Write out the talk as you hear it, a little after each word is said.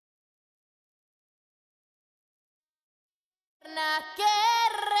Que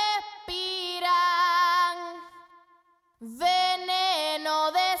respiran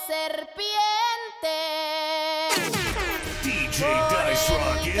veneno de serpiente. DJ Por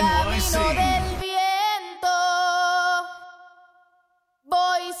Dicerock el camino del viento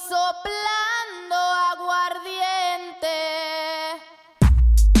voy soplando aguardiente.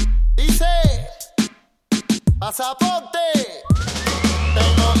 Dice, pasaporte,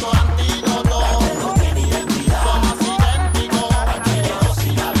 tengo tu antídoto. Somos idénticos,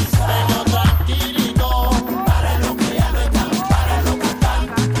 sin avisar. Tengo tranquilito, para lo que ya no están, para lo que están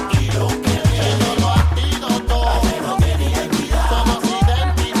y lo que viene. Tengo tu antídoto, somos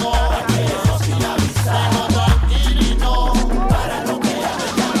idénticos, sin avisar. Tengo tranquilito, para lo que ya no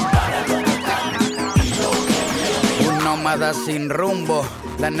están, para lo que están y lo que viene. Un nómada sin rumbo,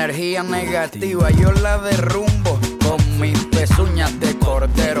 la energía negativa yo la derrumbo. Con mis pezuñas de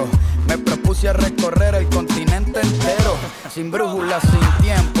cordero me propuse a recorrer el continente entero. Sin brújula, sin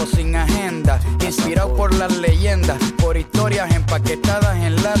tiempo, sin agenda. Inspirado por las leyendas, por historias empaquetadas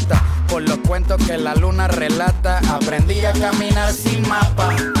en lata, por los cuentos que la luna relata. Aprendí a caminar sin mapa,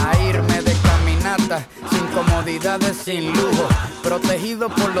 a irme de caminata, sin comodidades, sin lujo, protegido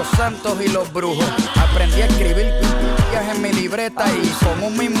por los santos y los brujos. Aprendí a escribir en mi libreta y con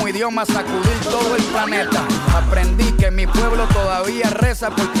un mismo idioma sacudir todo el planeta. Aprendí que mi pueblo todavía reza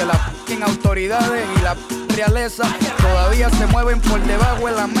porque las autoridades y la realeza todavía se mueven por debajo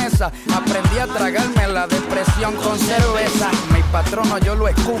de la mesa. Aprendí a tragarme la depresión con cerveza. Mi patrono yo lo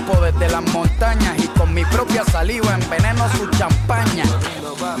escupo desde las montañas y con mi propia saliva enveneno su champaña.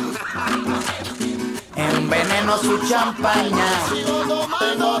 Enveneno su champaña. Sigo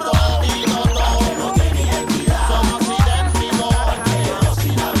tomando antídoto. Somos idénticos,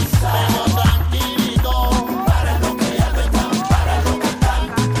 sin avisar. Tengo tranquilito, para lo que ya no están, para lo que están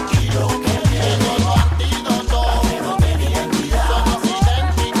y lo que viene. Tengo antídoto, somos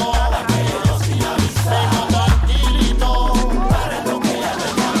idénticos, sin avisar. Tengo tranquilito, para lo que ya no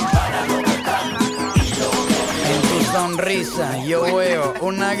están, para lo que están y lo que viene. En tu sonrisa yo veo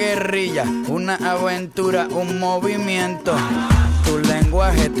una guerrilla, una aventura, un movimiento. Tu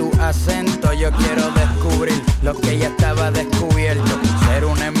lenguaje, tu acento, yo quiero descubrir lo que ya estaba descubierto. Ser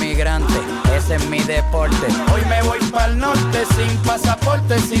un emigrante, ese es mi deporte. Hoy me voy pa'l norte, sin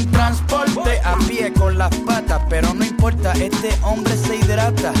pasaporte, sin transporte, a pie con las patas, pero no importa, este hombre se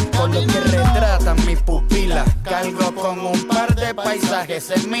hidrata con lo que retratan mis pupilas. Cargo con un par de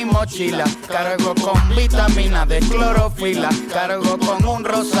paisajes en mi mochila, cargo con vitamina de clorofila, cargo con un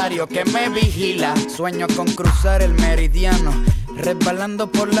rosario que me vigila. Sueño con cruzar el meridiano,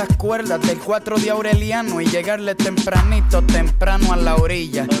 resbalando por las cuerdas del 4 de Aureliano y llegarle temprano a la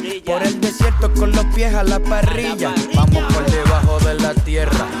orilla. Por el desierto con los pies a la parrilla. Vamos por debajo de la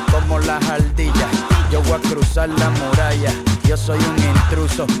tierra como las ardillas. Yo voy a cruzar la muralla. Yo soy un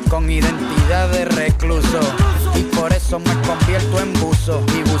intruso con identidad de recluso y por eso me convierto en buzo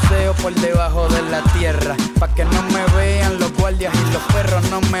y buceo por debajo de la tierra, pa' que no me vean los guardias y los perros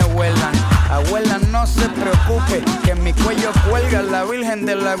no me huelan. Abuela, no se preocupe, que en mi cuello cuelga la Virgen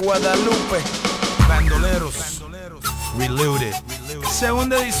de la Guadalupe. Bandoleros Reloaded,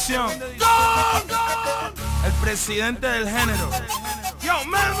 segunda edición. El presidente del género. Yo,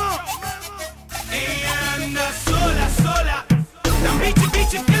 Memo. Ella anda sola. Tan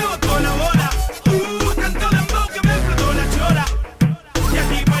bichi que botó la bola. Tanto dembow que me explotó la chola. Y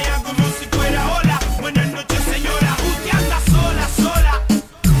aquí para allá como si fuera ola. Buenas noches, señora. Usted anda sola.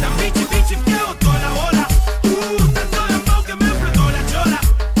 Tan bichi que botó la bola. Tanto dembow que me explotó la chola.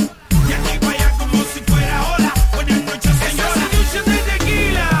 Y aquí para allá como si fuera ola. Buenas noches, señora. Esa noche de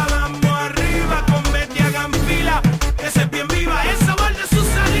tequila. Vamos arriba con Betty, hagan fila. Esa es bien viva. El sabor de su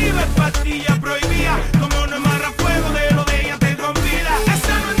saliva es pastilla prohibida. Como no amarra fuego de lo de ella te convida.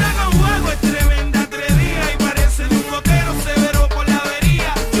 Esa no anda con juego, es tremenda atrevida y parece de un botero severo por la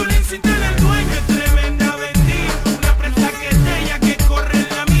avería. Chulín sin tener dueño, es tremenda vendida. Una presta que es de ella que corre en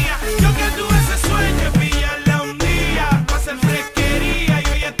la mía. Yo que tuve ese sueño es pillarla un día. Pa' hacer fresquería y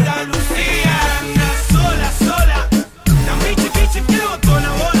hoy está Lucía. Anda sola. Tan bichi que botó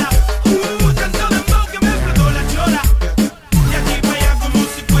la bola. Tanto dembow que me explotó la chola. Y aquí para allá como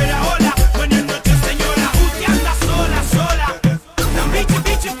si fuera ola. Buenas noches, señora. Usted anda sola. Tan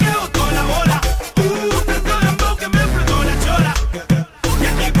bichi que botó la bola. Tanto dembow que me explotó la chola. Y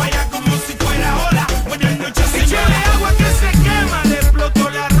aquí para allá como si fuera ola. Buenas noches, señora. Échale agua que se quema, le explotó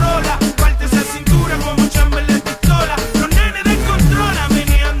la rola. Parte esa cintura como chamber de pistola. Los nenes descontrolan,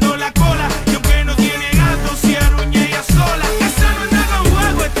 meneando la cola. Y aunque no tiene gato, se arruña ella sola. Esa no anda con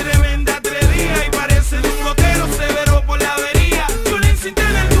juego, es tremenda atrevida y parece de un botero severo por la avería. Chulín sin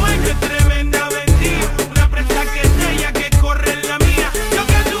tener dueño, es tremenda vendida. Una presta que es de ella que corre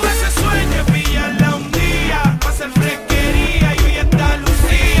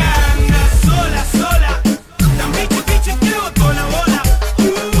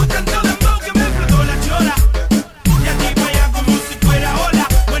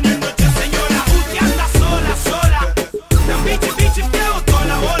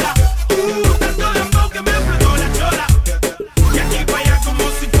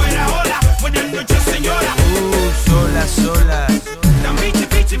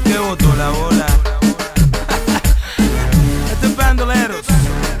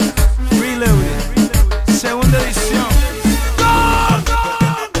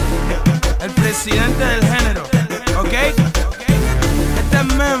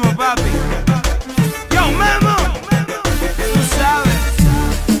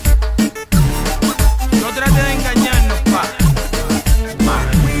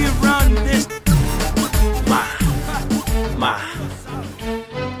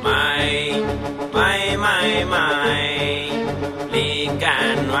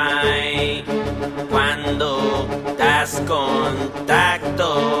no hay cuando das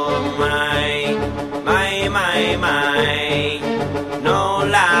contacto, my, no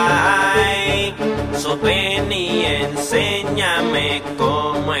la hay. So ven y enséñame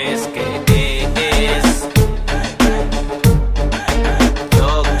cómo es que es.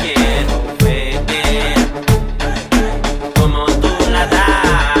 Yo quiero ver cómo tú la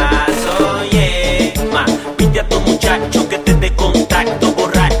das, oye. Pide a tu muchacho que te dé contacto,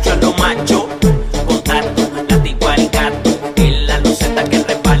 borracho a lo macho. Contacto, látigo al gato, en la luceta que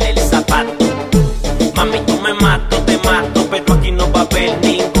resbala el zapato. Mami, tú me mato, te mato, pero aquí no va a haber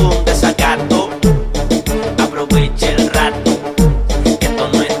ningún desacato. Aprovecha el rato, que esto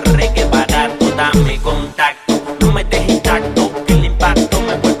no es reggae barato. Dame contacto, no me dejes intacto, que el impacto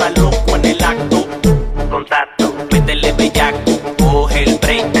me vuelva loco en el acto. Contacto, métele bellaco, coge el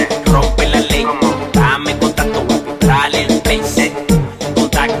break, rompe la ley. Dame contacto, dale el place.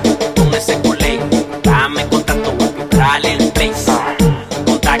 Contacto con ese culé, dame contacto, dale el place.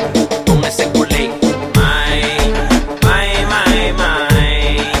 Contacto con ese culé.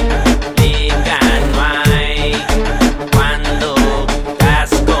 Liga no hay cuando das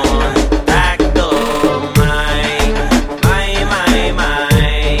contacto,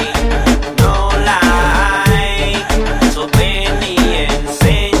 no la hay. So ven y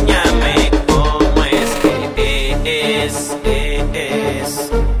enséñame cómo es que es.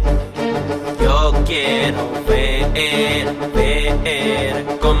 Yo quiero ver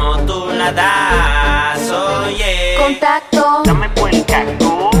cómo tú la das, oye. Contacto, Dame por el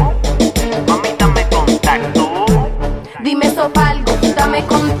cacto, mami, dame contacto. dime sopalgo, dame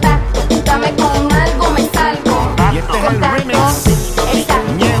contacto, dame con algo, me salgo. Y este es el Contacto, remix.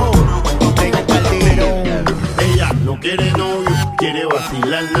 exacto. Ñejo, tengo calderón. Ella no quiere novio, quiere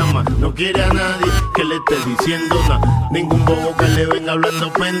vacilar nada más. No quiere a nadie que le esté diciendo nada. Ningún bobo que le venga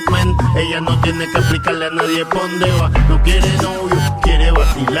hablando men. Ella no tiene que explicarle a nadie por dónde va. No quiere novio, quiere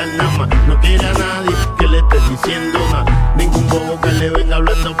vacilar nada más. No quiere a nadie que le esté diciendo nada. Ningún bobo que le venga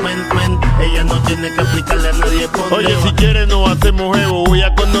hablando men. Ella no tiene que explicarle a nadie por dónde va. Oye, si quieres nos hacemos ego. Voy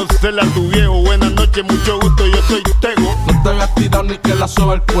a conocerla a tu viejo. Buenas noches, mucho gusto, yo soy Tego. No te voy a tirar ni que la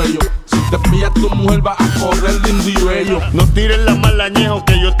soba el cuello. Si te pilla tu mujer va a correr lindo y bello. No tires la mala Ñejo,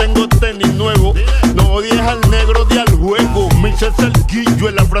 que yo tengo tenis nuevo. No odies al negro de al juego. Me hice cerquillo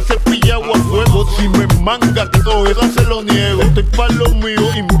en la frase pillado a fuego. Si me manga que todo eso se lo niego. Estoy pa' lo mío,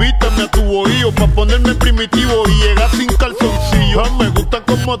 invítame a tu bohío pa' ponerme primitivo y llegar sin calzoncillo. Me gusta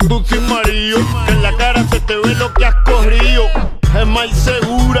como tú sin marido, que en la cara se te ve lo que has corrido. Es más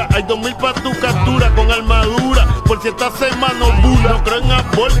segura, hay 2000 pa' tu captura con armadura. Por si esta semana bula. No creo en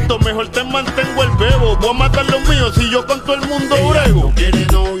aborto, mejor te mantengo el bebo. Voy a matar los míos si yo con todo el mundo brego. No quiere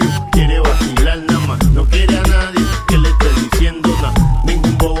novio, quiere vacilar nada más. No quiere a nadie que le esté diciendo nada.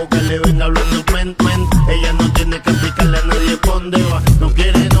 Ningún bobo que le venga hablando men. Ella no tiene que explicarle a nadie por dónde va. No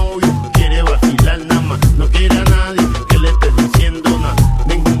quiere novio, quiere vacilar nada más. No quiere a nadie que le esté diciendo nada.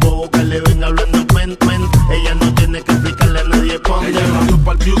 Ningún bobo que le venga hablando men. Ella no tiene que explicarle a nadie por dónde Ella va. radió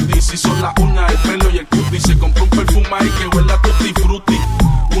pa'l beauty, si son las uñas, el pelo y el cutie. Se compró un perfume ahí que huele a tutti frutti.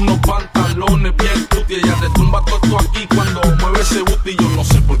 Unos pantalones bien cutie. Ella retumba todo aquí cuando mueve ese booty. Yo no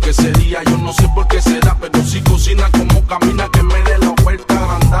sé por qué sería, yo no sé por qué será, pero si cocina como camina, que me dé la oferta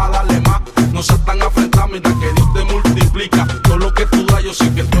agrandada, dale más. No seas tan afrentada, mira que Dios te multiplica. Todo lo que tú das yo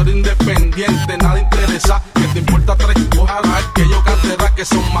sé que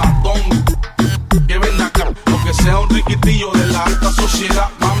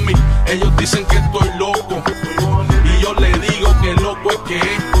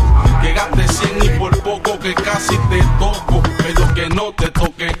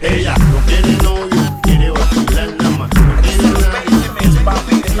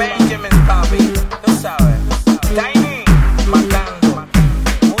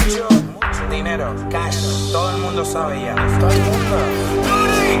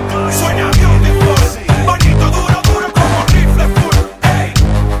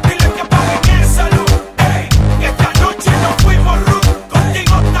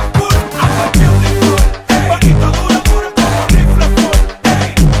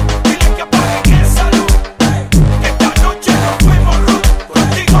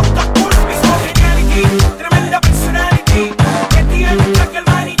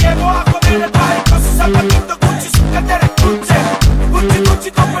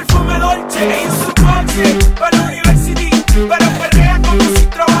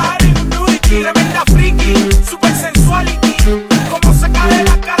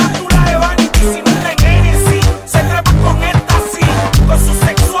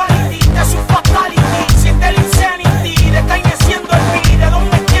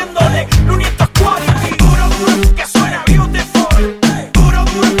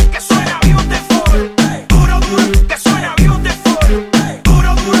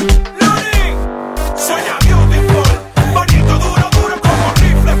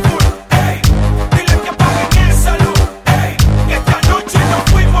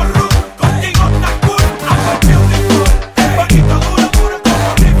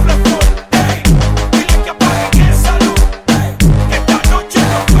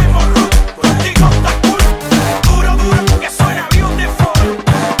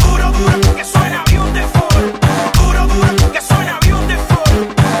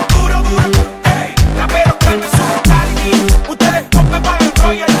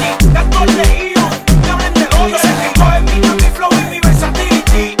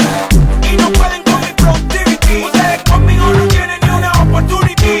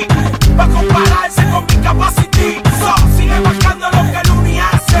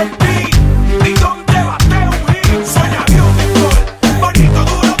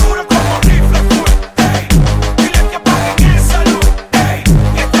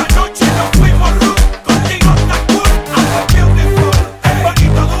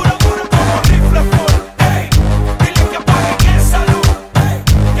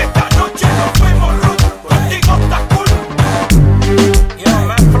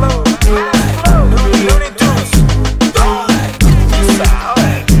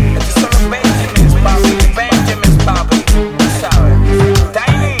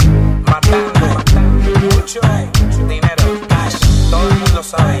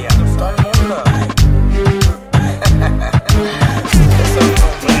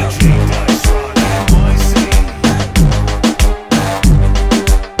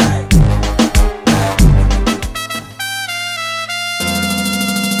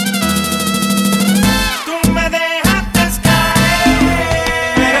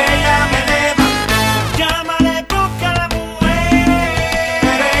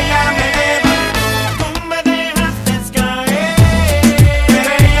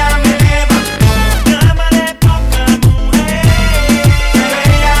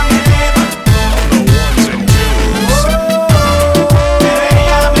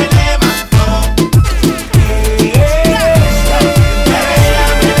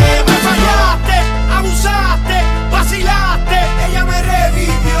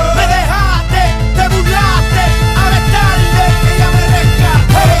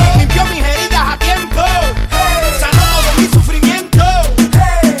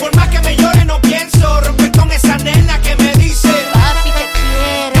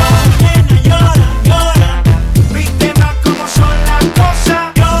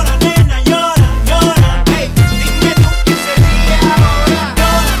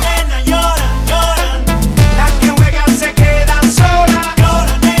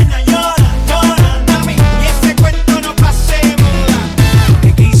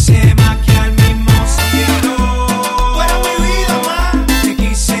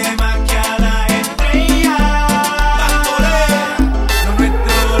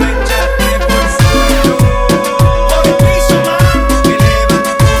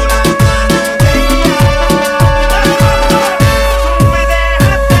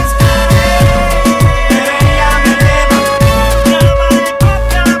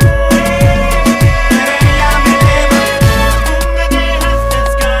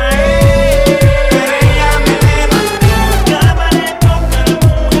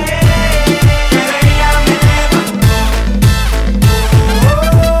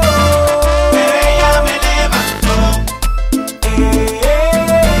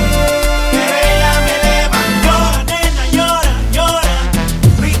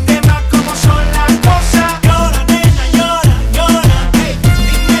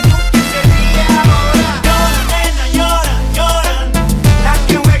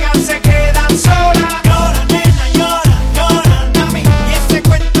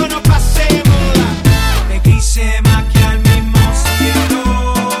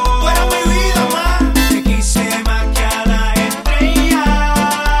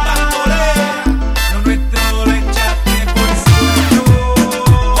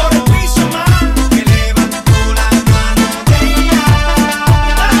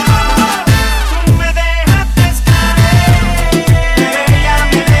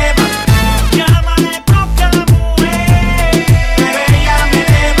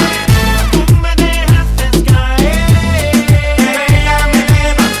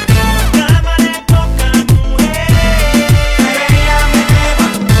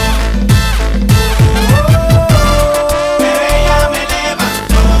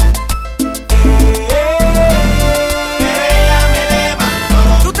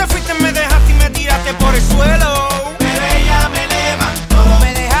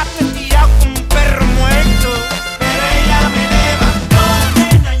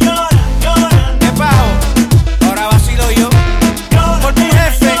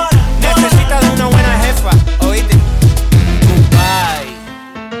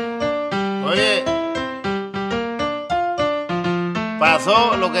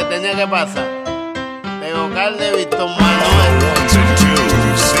pasó lo que tenía que pasar. De vocal de Víctor Manuel.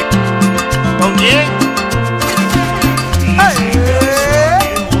 ¿Con quién?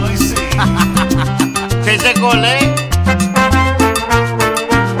 ¿Qué se colé?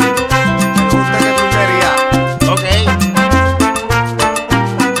 Me gusta que tú querías. Ok.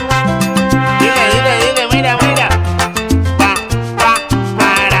 Dile, mira. Pa, pa,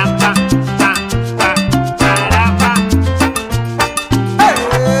 para, pa, pa, pa, para, pa.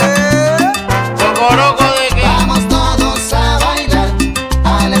 Cocoroco de qué. Vamos todos a bailar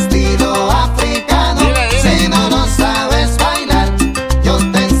al estilo africano. Dile. Si no lo sabes bailar, yo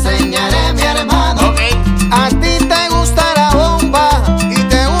te enseñaré, mi hermano. Ok. A ti te gusta la bomba y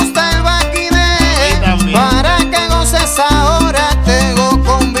te gusta el baquiné. Sí, también. Para que goces ahora, tengo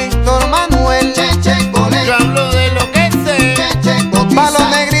con Víctor Manuel. Cheche, cole. Yo hablo de lo que sé. Cheche, pa' los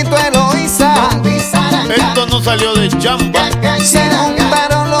negritos Eloísa. Esto no salió de chamba. Se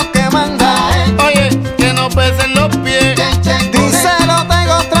juntaron los que mandan. Oye, que no pesen los pies. Díselo,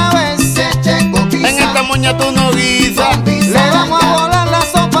 tengo otra vez. En esta moña tú no guisas. Le vamos a volar la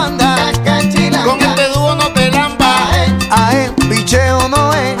sopanda. Con este dúo no te lambas. A él, picheo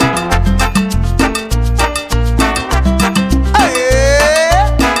no es.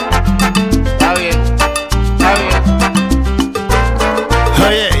 Está bien.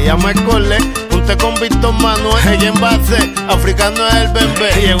 Oye, ya me colé. Junté con Víctor Manuel. Ella en base, africano es el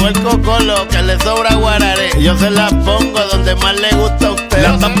bebé. Llegó el cocolo que le sobra guararé. Yo se la pongo donde más le gusta a usted.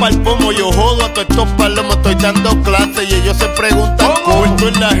 La tapa el pomo, yo jodo a todos estos palomos. Estoy dando clases y ellos se preguntan: ¿cómo esto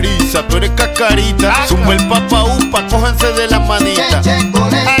es la risa? Tú eres cascarita. Zumba el papa upa, cójanse de las manitas.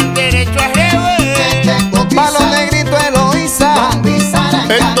 Al derecho al revés. Pa' los negritos Eloísa.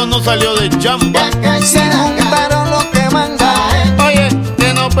 Esto no salió de chamba. Se juntaron los que mandan. Oye,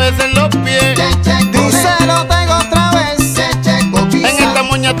 que no pesen los pies. Díselo, tengo otra vez. En esta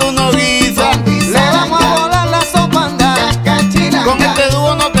moña tú no guisas. Le vamos a volar la sopanda. Con este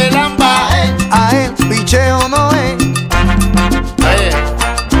dúo no te lambas. A él, picheo no es. Oye.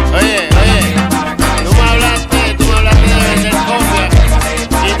 Tú me hablaste de vender copia.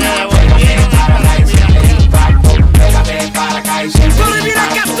 Y te devolvieron hasta la inspiración. ¡Sobrevivir al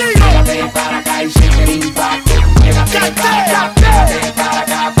castigo!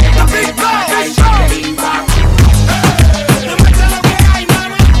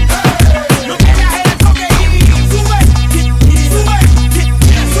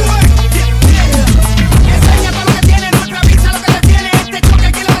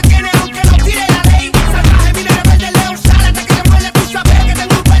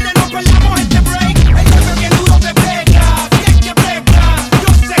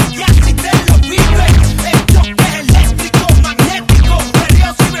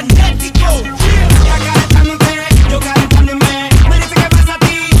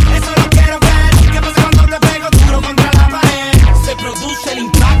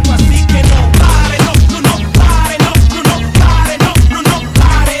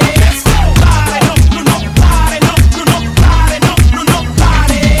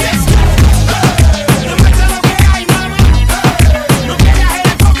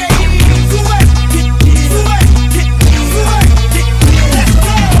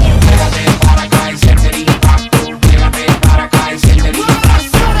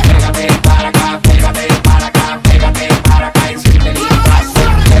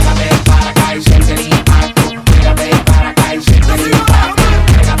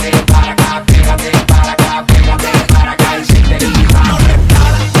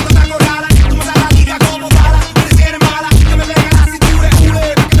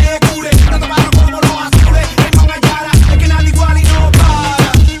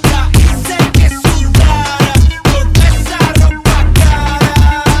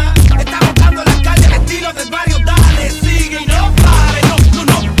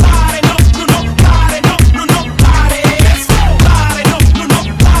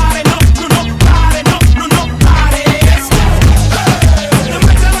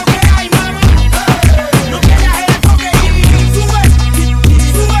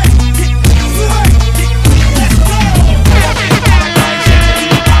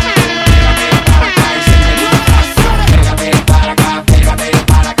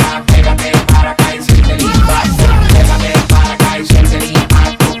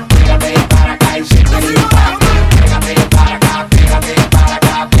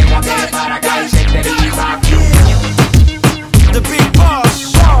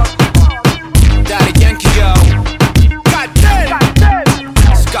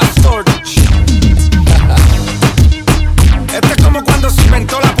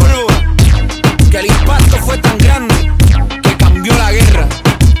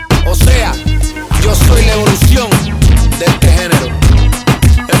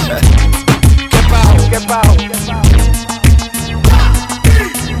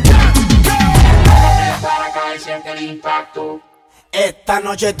 Esta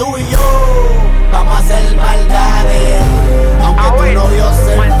noche tú y yo vamos a hacer maldades, aunque tu novio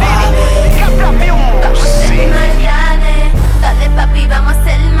se enfade. Vamos a hacer maldades, dale papi, vamos a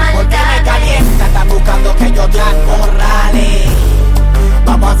hacer Porque me maldades. calienta, están buscando que yo te acorrale.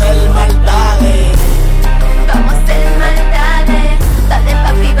 Vamos a hacer maldades. Vamos a hacer maldades, dale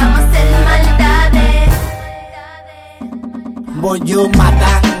papi, vamos a hacer maldades. Voy yo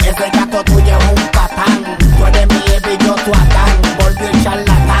matan, ese gato tuyo es un patán. Tú eres mi y yo tu Adán. Volvió el charlatán.